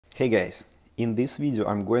Hey guys, in this video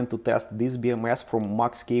I'm going to test this BMS from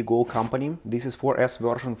Maxkgo company. This is 4S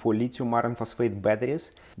version for lithium iron phosphate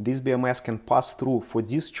batteries. This BMS can pass through for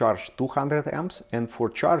discharge 200 amps and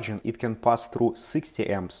for charging it can pass through 60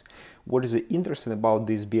 amps. What is interesting about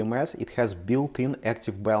this BMS, it has built-in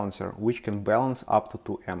active balancer which can balance up to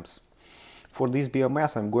 2 amps. For this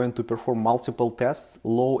BMS I'm going to perform multiple tests,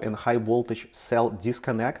 low and high voltage cell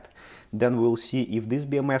disconnect. Then we'll see if this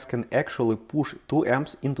BMS can actually push 2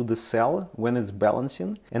 amps into the cell when it's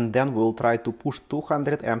balancing, and then we'll try to push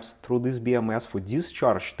 200 amps through this BMS for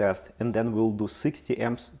discharge test, and then we'll do 60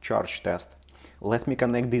 amps charge test. Let me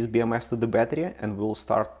connect this BMS to the battery and we'll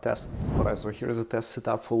start tests. Alright, so here's a test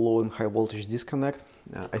setup for low and high voltage disconnect.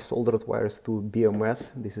 I soldered wires to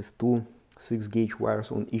BMS. This is two 6-gauge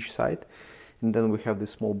wires on each side. And then we have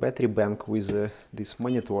this small battery bank with this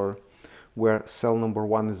monitor where cell number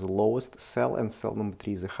 1 is the lowest cell and cell number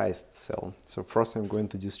 3 is the highest cell. So first I'm going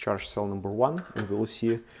to discharge cell number 1 and we'll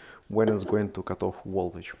see when it's going to cut off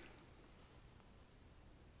voltage.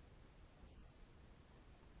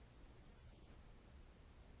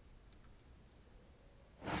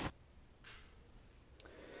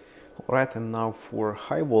 Alright, and now for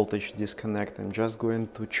high voltage disconnect, I'm just going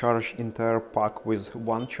to charge entire pack with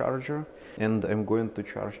one charger and I'm going to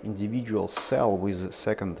charge individual cell with a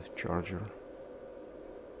second charger.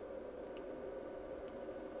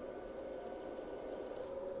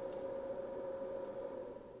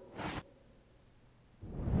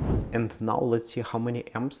 And now let's see how many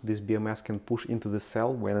amps this BMS can push into the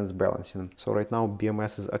cell when it's balancing. So right now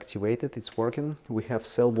BMS is activated, it's working. We have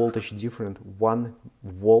cell voltage different 1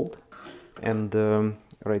 volt. And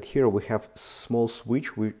right here we have small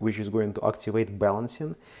switch which is going to activate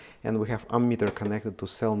balancing, and we have ammeter connected to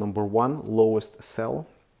cell number 1, lowest cell.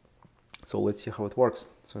 So let's see how it works.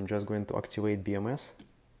 So I'm just going to activate BMS,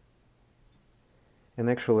 and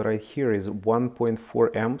actually right here is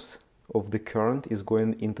 1.4 amps of the current is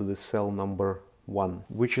going into the cell number 1,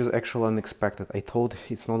 which is actually unexpected. I thought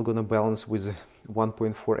it's not gonna balance with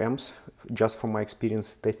 1.4 amps, just from my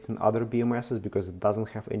experience testing other BMSs, because it doesn't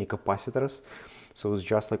have any capacitors, so it's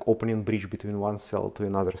just like opening bridge between one cell to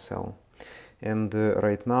another cell. And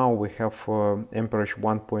right now we have amperage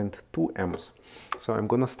 1.2 amps. So I'm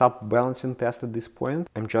gonna stop balancing test at this point.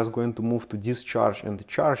 I'm just going to move to discharge and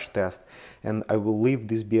charge test, and I will leave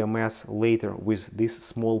this BMS later with this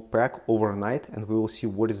small pack overnight, and we will see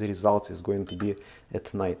what is the results is going to be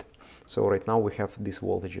at night. So right now we have these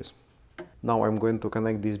voltages. Now I'm going to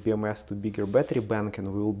connect this BMS to bigger battery bank and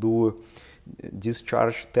we will do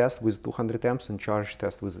discharge test with 200 amps and charge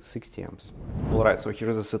test with 60 amps. Alright, so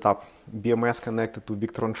here's the setup. BMS connected to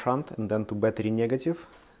Victron shunt and then to battery negative.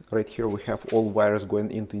 Right here we have all wires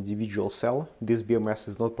going into individual cell. This BMS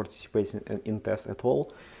is not participating in test at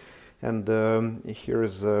all. And here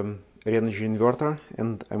is energy inverter,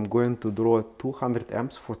 and I'm going to draw 200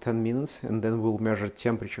 amps for 10 minutes and then we'll measure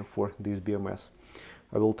temperature for this BMS.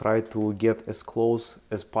 I will try to get as close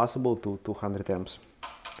as possible to 200 amps.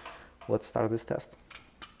 Let's start this test.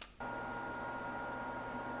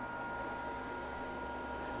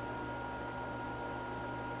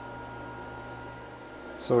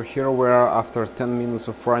 So here we are after 10 minutes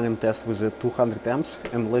of running test with the 200 amps,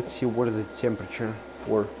 and let's see what is the temperature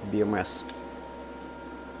for BMS.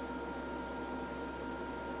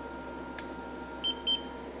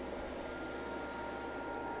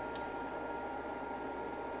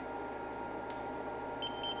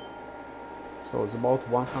 So it's about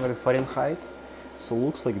 100 Fahrenheit. So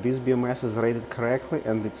looks like this BMS is rated correctly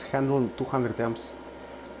and it's handling 200 amps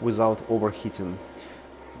without overheating.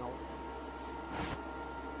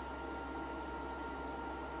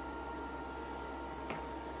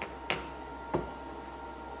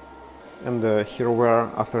 And here we are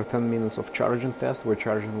after 10 minutes of charging test. We're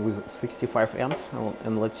charging with 65 amps,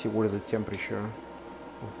 and let's see what is the temperature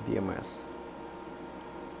of BMS.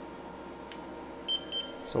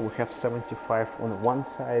 So we have 75 on one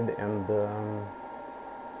side and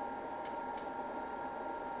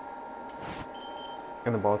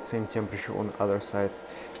about same temperature on the other side.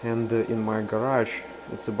 And in my garage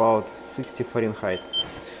it's about 60 Fahrenheit.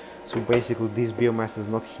 So basically this BMS is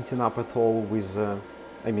not heating up at all with,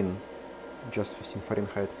 I mean, just 15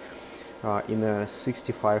 Fahrenheit in a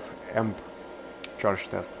 65 amp charge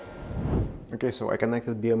test. Okay, so I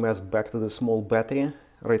connected BMS back to the small battery.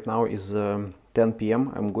 Right now is 10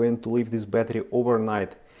 p.m. I'm going to leave this battery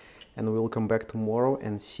overnight and we'll come back tomorrow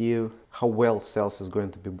and see how well cells is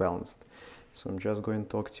going to be balanced. So I'm just going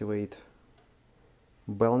to activate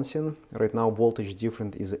balancing. Right now voltage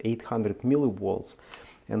difference is 800 millivolts,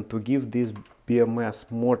 and to give this BMS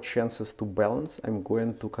more chances to balance, I'm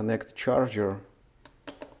going to connect charger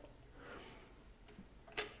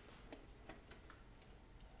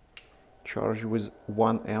charge with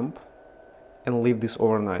 1 amp and leave this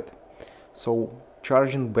overnight. So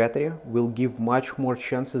charging battery will give much more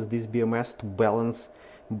chances this BMS to balance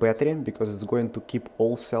battery, because it's going to keep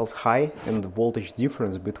all cells high, and the voltage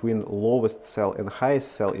difference between lowest cell and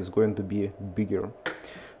highest cell is going to be bigger.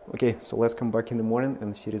 Okay, so let's come back in the morning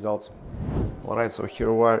and see results. Alright, so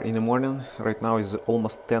here we are in the morning. Right now is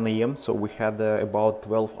almost 10 a.m. so we had about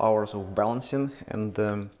 12 hours of balancing,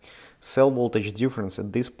 and cell voltage difference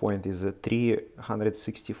at this point is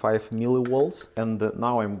 365 millivolts. And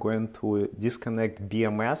now I'm going to disconnect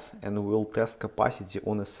BMS and we'll test capacity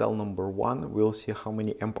on a cell number 1. We'll see how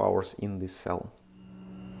many amp hours in this cell.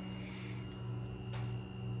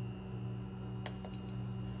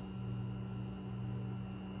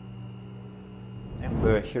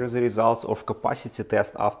 And here are the results of capacity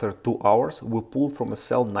test after 2 hours. We pulled from a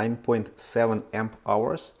cell 9.7 amp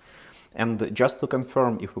hours. And just to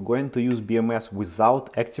confirm, if we're going to use BMS without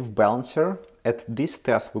active balancer, at this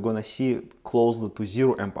test we're going to see closer to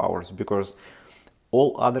 0 amp hours, because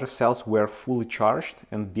all other cells were fully charged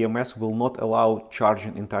and BMS will not allow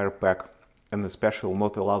charging entire pack, and especially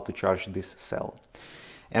not allowed to charge this cell.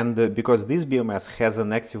 And because this BMS has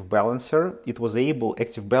an active balancer,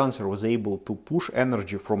 active balancer was able to push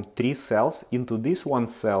energy from 3 cells into this one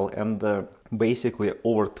cell, and basically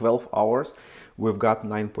over 12 hours we've got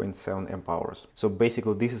 9.7 amp hours. So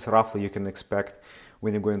basically this is roughly you can expect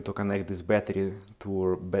when you're going to connect this battery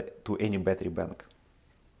to any battery bank.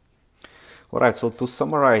 Alright, so to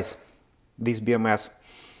summarize this BMS,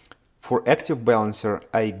 for active balancer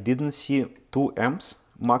I didn't see 2 amps.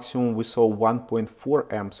 Maximum we saw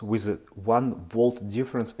 1.4 amps with a 1 volt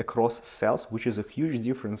difference across cells, which is a huge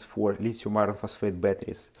difference for lithium iron phosphate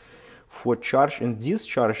batteries. For charge and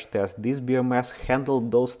discharge test, this BMS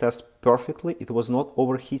handled those tests perfectly. It was not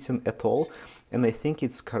overheating at all, and I think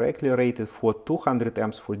it's correctly rated for 200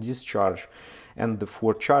 amps for discharge. And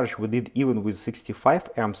for charge we did even with 65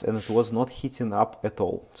 amps and it was not heating up at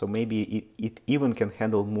all. So maybe it even can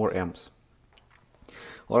handle more amps.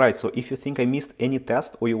 Alright, so if you think I missed any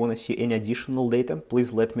test or you want to see any additional data,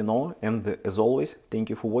 please let me know. And as always, thank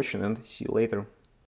you for watching and see you later.